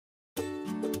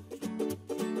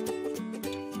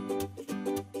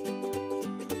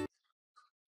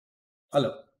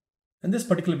Hello. In this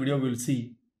particular video, we will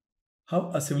see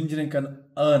how a civil engineer can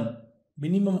earn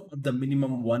minimum of the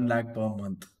minimum 1 lakh per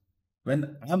month.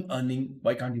 When I'm earning,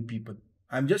 why can't you people?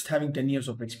 I'm just having 10 years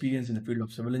of experience in the field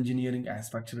of civil engineering and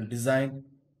structural design,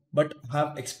 but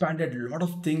have expanded a lot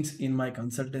of things in my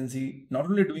consultancy, not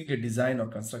only doing a design or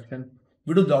construction,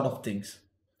 we do a lot of things.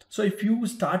 So if you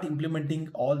start implementing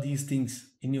all these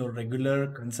things in your regular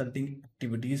consulting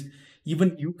activities,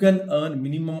 even you can earn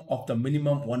minimum of the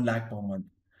minimum 1 lakh per month.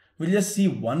 We'll just see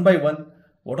one by one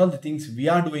what are the things we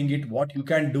are doing it, what you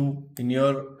can do in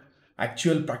your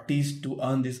actual practice to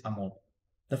earn this amount.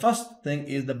 The first thing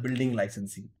is the building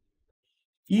licensing.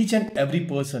 Each and every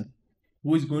person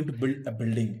who is going to build a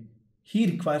building, he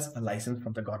requires a license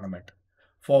from the government,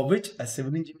 for which a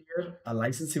civil engineer, a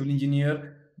licensed civil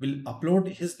engineer, will upload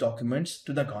his documents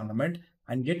to the government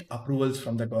and get approvals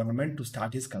from the government to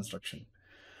start his construction.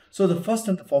 So the first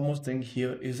and the foremost thing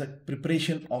here is a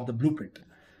preparation of the blueprint.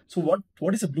 So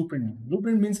what is a blueprint?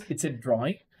 Blueprint means it's a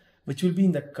drawing which will be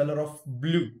in the color of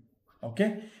blue.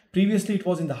 Okay. Previously it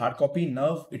was in the hard copy.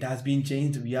 Now it has been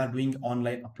changed. We are doing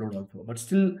online upload also, but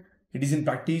still it is in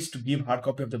practice to give hard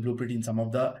copy of the blueprint in some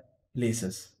of the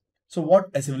places. So what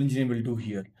a civil engineer will do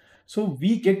here? So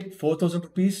we get 4,000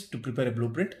 rupees to prepare a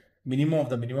blueprint, minimum of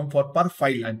the minimum for per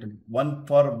file. And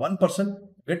for one person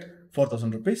get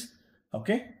 4,000 rupees.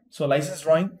 Okay. So license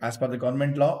drawing, as per the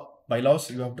government law, bylaws,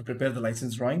 you have to prepare the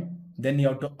license drawing. Then you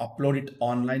have to upload it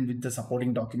online with the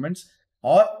supporting documents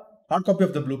or hard copy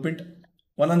of the blueprint.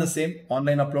 One and the same,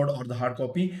 online upload or the hard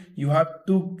copy. You have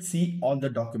to see all the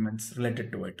documents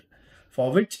related to it,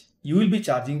 for which you will be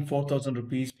charging 4,000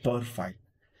 rupees per file.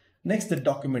 Next, the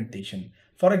documentation.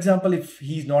 For example, if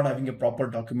he's not having a proper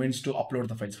documents to upload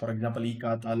the files, for example,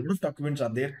 a lot of documents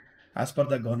are there as per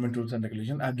the government rules and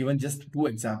regulation. I've given just two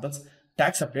examples.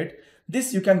 Tax update.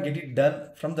 This you can get it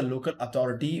done from the local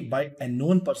authority by a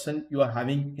known person you are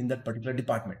having in that particular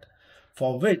department,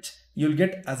 for which you'll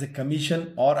get as a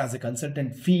commission or as a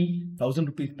consultant fee 1,000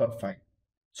 rupees per file.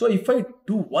 So if I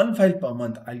do one file per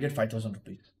month, I'll get 5,000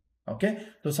 rupees. Okay.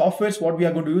 So softwares, what we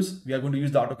are going to use? We are going to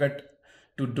use the AutoCAD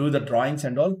to do the drawings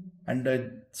and all. And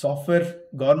the software,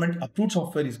 government approved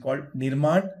software is called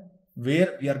Nirman,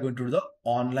 where we are going to do the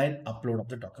online upload of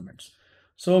the documents.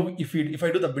 So if I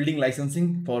do the building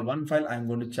licensing for one file, I'm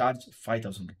going to charge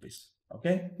 5,000 rupees.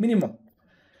 Okay, minimum.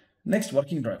 Next,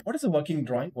 working drawing. What is a working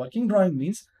drawing? Working drawing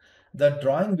means the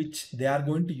drawing which they are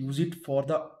going to use it for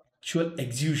the actual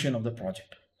execution of the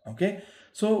project. Okay,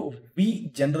 so we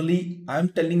generally, I'm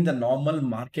telling the normal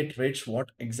market rates, what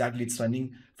exactly it's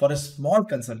running for a small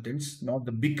consultants, not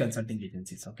the big consulting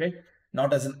agencies. Okay,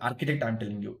 not as an architect, I'm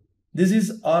telling you. This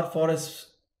is for a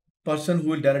person who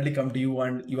will directly come to you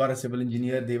and you are a civil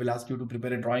engineer. They will ask you to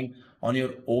prepare a drawing on your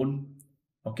own.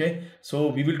 Okay, so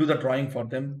we will do the drawing for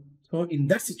them. So in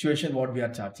that situation, what we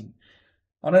are charging?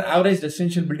 On an average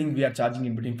residential building, we are charging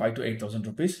in between 5 to 8,000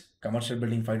 rupees. Commercial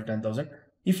building 5 to 10,000.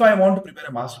 If I want to prepare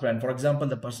a master plan, for example,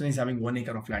 the person is having 1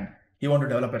 acre of land. He want to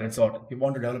develop a resort. He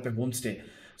want to develop a homestay.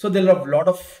 So there are a lot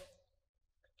of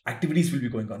activities will be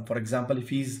going on. For example, if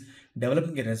he's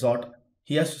developing a resort,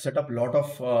 he has to set up a lot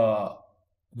of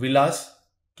villas,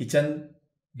 kitchen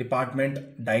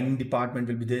department, dining department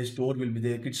will be there, store will be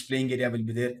there, kids playing area will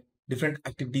be there, different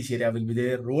activities area will be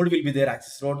there, road will be there,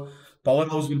 access road,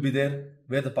 powerhouse will be there,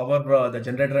 where the power, the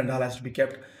generator and all has to be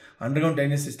kept, underground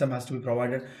drainage system has to be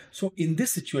provided. So in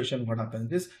this situation, what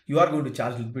happens is you are going to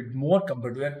charge a little bit more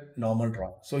compared to a normal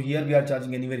drawing. So here we are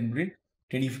charging anywhere in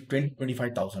between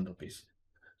 25,000 rupees.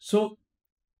 So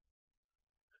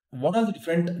what are the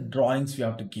different drawings we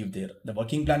have to give there? The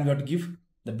working plan we have to give,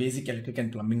 the basic electric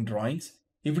and plumbing drawings.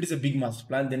 If it is a big master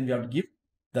plan, then we have to give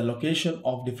the location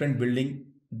of different building,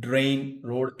 drain,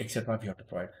 road, etc. we have to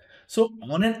provide. So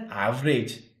on an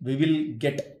average, we will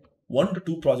get 1 to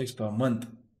 2 projects per month,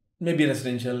 maybe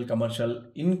residential, commercial,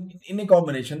 in a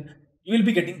combination, you will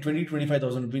be getting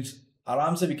 25,000 rupees.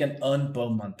 Aramse we can earn per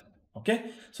month.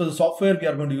 Okay. So the software we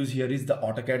are going to use here is the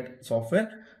AutoCAD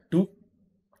software to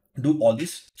do all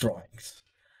these drawings.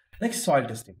 Next, soil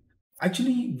testing.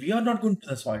 Actually, we are not going to do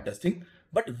the soil testing,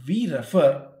 but we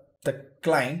refer the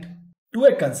client to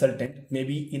a consultant,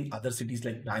 maybe in other cities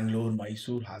like Bangalore,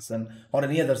 Mysore, Hassan, or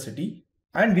any other city,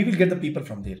 and we will get the people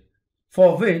from there,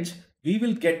 for which we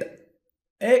will get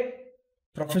a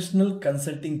professional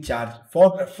consulting charge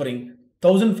for referring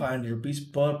 1,500 rupees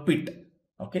per pit.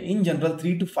 Okay, in general,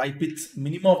 3 to 5 pits,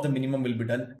 minimum of the minimum will be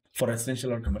done for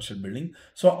residential or commercial building.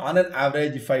 So on an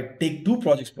average, if I take 2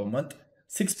 projects per month,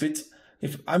 6 pits,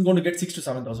 if I'm going to get 6 to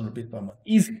 7,000 rupees per month,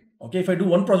 easy. Okay, if I do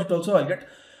one project also, I'll get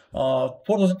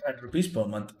 4,500 rupees per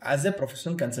month as a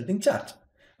professional consulting charge.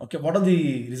 Okay, what are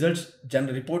the results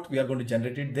report we are going to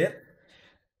generate it there?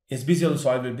 SBC of the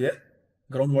soil will be there,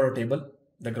 groundwater table,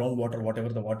 the groundwater, whatever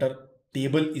the water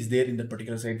table is there in the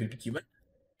particular site will be given.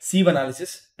 Sieve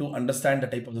analysis to understand the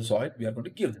type of the soil, we are going to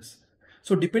give this.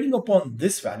 So depending upon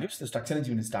this values, the structural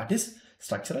engineering start is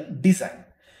structural design.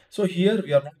 So here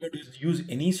we are not going to use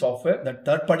any software. That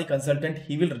third party consultant,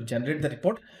 he will generate the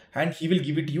report and he will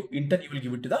give it to you. In turn, he will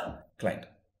give it to the client.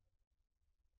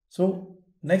 So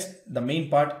next, the main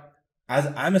part,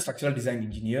 as I'm a structural design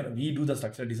engineer, we do the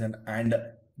structural design and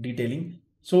detailing.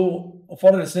 So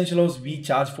for a residential house, we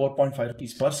charge 4.5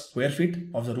 rupees per square feet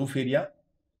of the roof area.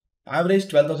 Average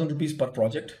 12,000 rupees per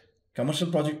project.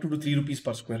 Commercial project 2 to 3 rupees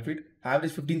per square feet.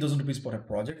 Average 15,000 rupees per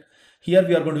project. Here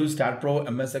we are going to use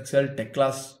StatPro, MS Excel, Tech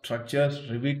Class, Structures,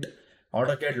 Revit,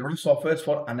 AutoCAD, lot of softwares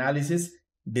for analysis,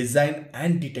 design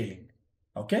and detailing.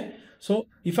 Okay. So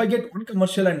if I get one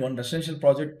commercial and one residential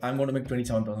project, I'm going to make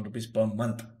 27,000 rupees per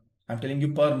month. I'm telling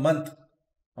you per month.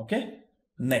 Okay.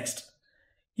 Next,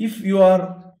 if you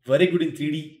are very good in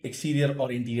 3D exterior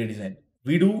or interior design,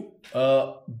 we do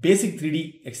basic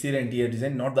 3D exterior interior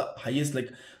design, not the highest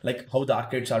like how the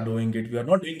arcades are doing it. We are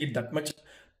not doing it that much,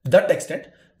 that extent.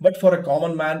 But for a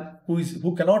common man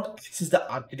who cannot access the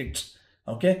architects,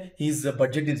 okay, his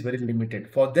budget is very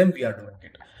limited. For them, we are doing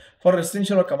it. For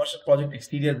residential or commercial project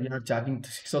exterior, we are charging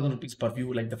 6,000 rupees per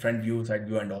view, like the front view, side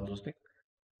view, and all those things.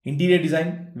 Interior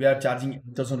design, we are charging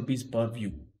 8,000 rupees per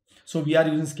view. So we are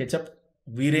using SketchUp,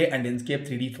 V-Ray, and Enscape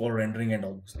 3D for rendering and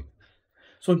all those things.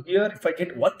 So here, if I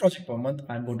get one project per month,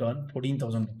 I'm going to earn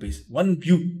 14,000 rupees. One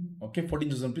view, okay,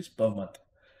 14,000 rupees per month.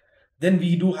 Then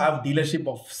we do have dealership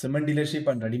of cement dealership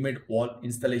and ready-made wall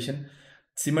installation.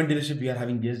 Cement dealership, we are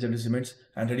having DSW Cements,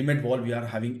 and ready-made wall, we are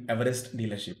having Everest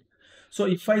dealership. So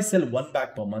if I sell one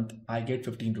bag per month, I get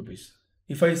 15 rupees.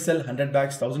 If I sell 100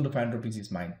 bags, 1,500 rupees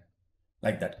is mine.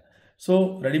 Like that.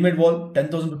 So ready-made wall,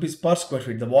 10,000 rupees per square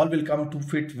feet. The wall will come 2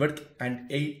 feet width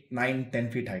and 8, 9, 10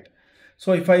 feet height.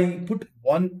 So if I put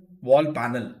one wall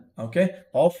panel, okay,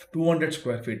 of 200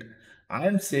 square feet, I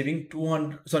am saving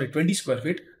 20 square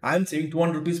feet. I am saving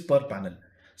 200 rupees per panel.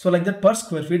 So like that, per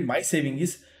square feet, my saving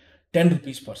is 10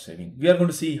 rupees per saving. We are going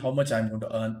to see how much I'm going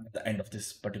to earn at the end of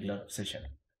this particular session.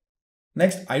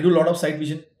 Next, I do a lot of site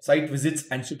visits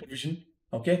and supervision.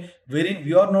 Okay, wherein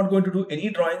we are not going to do any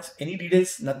drawings, any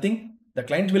details, nothing. The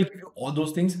client will give you all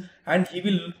those things and he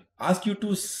will ask you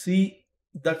to see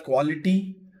the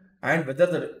quality and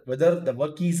whether the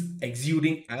work is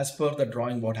executing as per the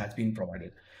drawing what has been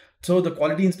provided. So the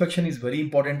quality inspection is very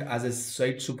important as a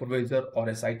site supervisor or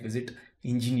a site visit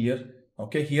engineer.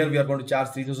 Okay, here we are going to charge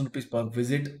 3,000 rupees per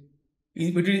visit.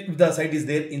 If the site is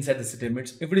there inside the city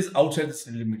limits, if it is outside the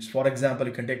city limits, for example,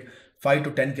 you can take 5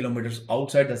 to 10 kilometers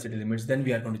outside the city limits, then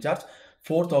we are going to charge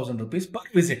 4,000 rupees per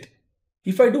visit.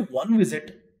 If I do one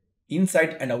visit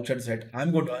inside and outside the site,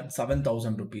 I'm going to earn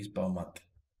 7,000 rupees per month.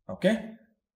 Okay.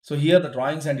 So here the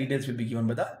drawings and details will be given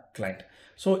by the client.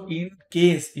 So in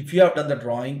case if you have done the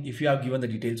drawing, if you have given the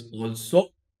details also,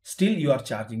 still you are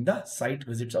charging the site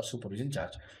visits or supervision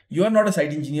charge. You are not a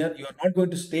site engineer. You are not going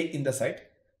to stay in the site.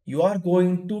 You are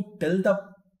going to tell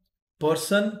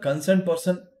the concerned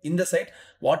person in the site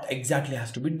what exactly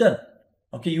has to be done.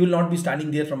 Okay, you will not be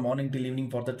standing there from morning till evening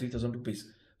for the 3,000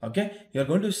 rupees. Okay, you are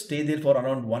going to stay there for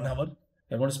around 1 hour.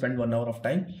 You are going to spend 1 hour of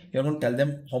time. You are going to tell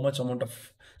them how much amount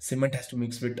of cement has to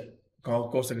mix with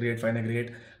coarse aggregate, fine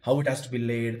aggregate, how it has to be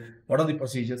laid, what are the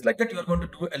procedures. Like that, you are going to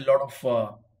do a lot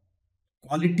of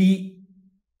quality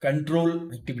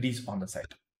control activities on the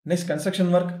site. Next,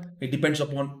 construction work, it depends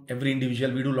upon every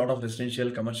individual. We do a lot of residential,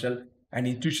 commercial and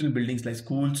institutional buildings like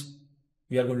schools.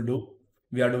 We are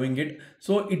doing it.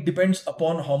 So it depends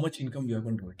upon how much income we are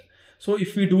going to do it. So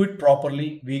if we do it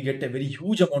properly, we get a very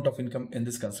huge amount of income in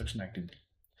this construction activity.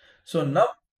 So now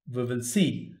we will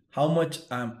see how much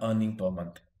I am earning per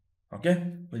month. Okay,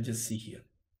 we'll just see here.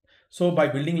 So by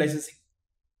building licensing,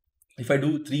 if I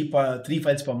do three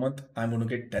files per month, I'm going to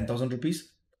get 10,000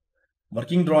 rupees.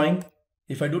 Working drawing,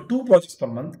 if I do 2 projects per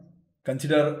month,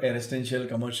 consider a residential,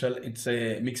 commercial, it's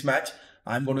a mix match.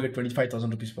 I'm going to get 25,000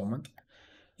 rupees per month.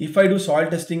 If I do soil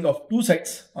testing of 2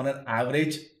 sites on an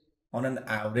average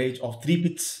of 3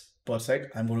 pits per site,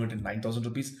 I'm going to get 9,000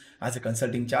 rupees as a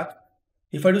consulting charge.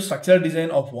 If I do structural design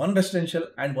of 1 residential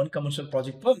and 1 commercial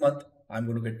project per month, I'm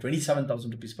going to get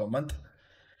 27,000 rupees per month.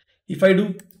 If I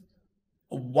do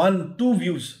 2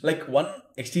 views, like 1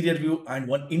 exterior view and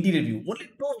 1 interior view, only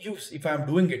 2 views, if I am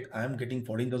doing it, I am getting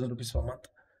 14,000 rupees per month.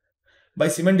 By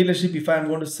cement dealership, if I am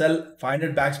going to sell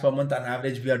 500 bags per month, on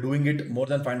average, we are doing it more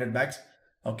than 500 bags.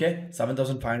 Okay,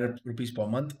 7,500 rupees per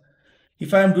month.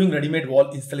 If I am doing ready-made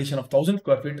wall installation of 1,000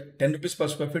 square feet, 10 rupees per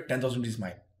square feet, 10,000 is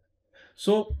mine.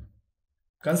 So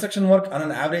construction work on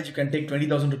an average, you can take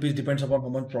 20,000 rupees, depends upon how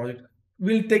much project.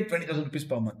 We'll take 20,000 rupees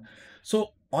per month.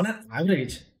 So on an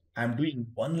average, I'm doing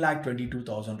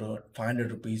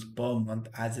 1,22,500 rupees per month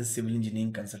as a civil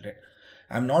engineering consultant.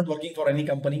 I'm not working for any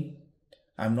company.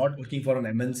 I'm not working for an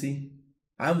MNC.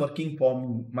 I'm working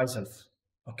for myself.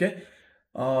 Okay.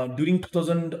 During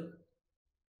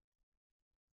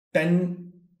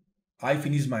 2010, I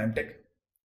finished my MTech.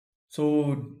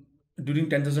 So during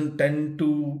 2010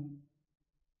 to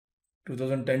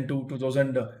 2010 to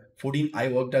 2014, I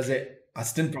worked as a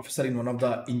assistant professor in one of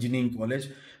the engineering college,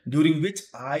 during which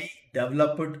I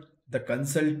developed the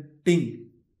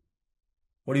consulting,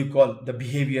 what do you call, the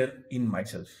behavior in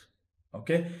myself.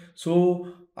 Okay, so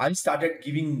I started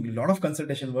giving a lot of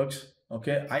consultation works.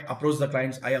 Okay, I approached the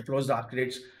clients, I approached the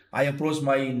architects, I approached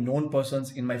my known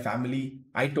persons in my family.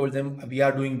 I told them we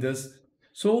are doing this.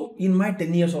 So in my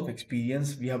 10 years of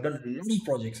experience, we have done a lot of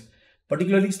projects.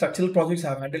 Particularly structural projects,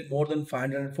 I have handled more than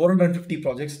 500 450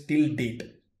 projects till date.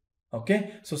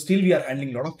 Okay, so still we are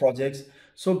handling a lot of projects.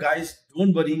 So guys,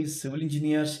 don't worry, civil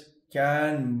engineers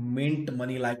can mint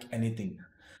money like anything.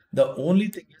 The only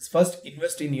thing is, first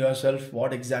invest in yourself,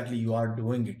 what exactly you are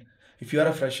doing it. If you are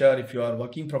a fresher, if you are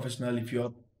working professional, if you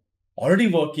are already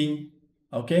working,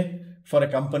 okay, for a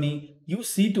company, you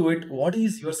see to it what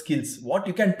is your skills, what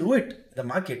you can do it, the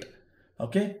market.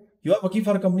 Okay, you are working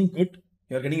for a company, good.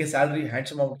 You are getting a salary,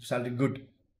 handsome amount of salary, good.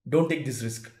 Don't take this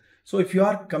risk. So if you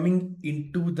are coming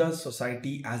into the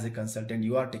society as a consultant,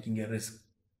 you are taking a risk.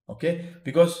 Okay,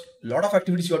 because a lot of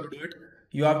activities you have to do it.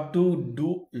 You have to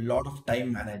do a lot of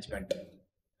time management.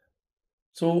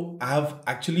 So I have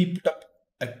actually put up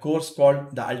a course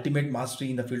called The Ultimate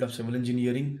Mastery in the Field of Civil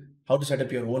Engineering, how to set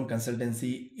up your own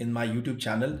consultancy, in my YouTube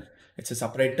channel. It's a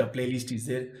separate playlist is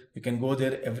there. You can go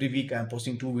there every week. I'm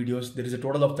posting 2 videos. There is a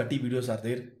total of 30 videos are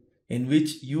there, in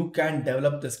which you can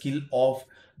develop the skill of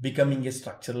becoming a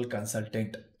structural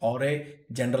consultant or a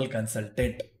general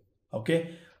consultant.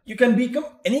 Okay. You can become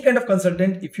any kind of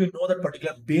consultant if you know the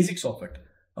particular basics of it.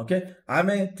 Okay. I'm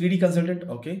a 3D consultant.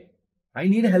 Okay. I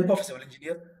need the help of a civil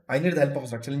engineer. I need the help of a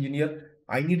structural engineer.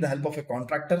 I need the help of a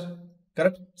contractor.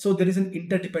 Correct. So there is an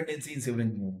interdependency in civil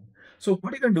engineering. So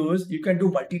what you can do is you can do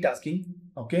multitasking.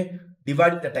 Okay.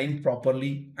 Divide the time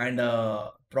properly and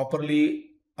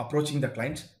properly approaching the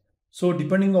clients. So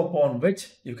depending upon which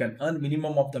you can earn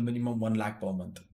minimum of the minimum 1 lakh per month.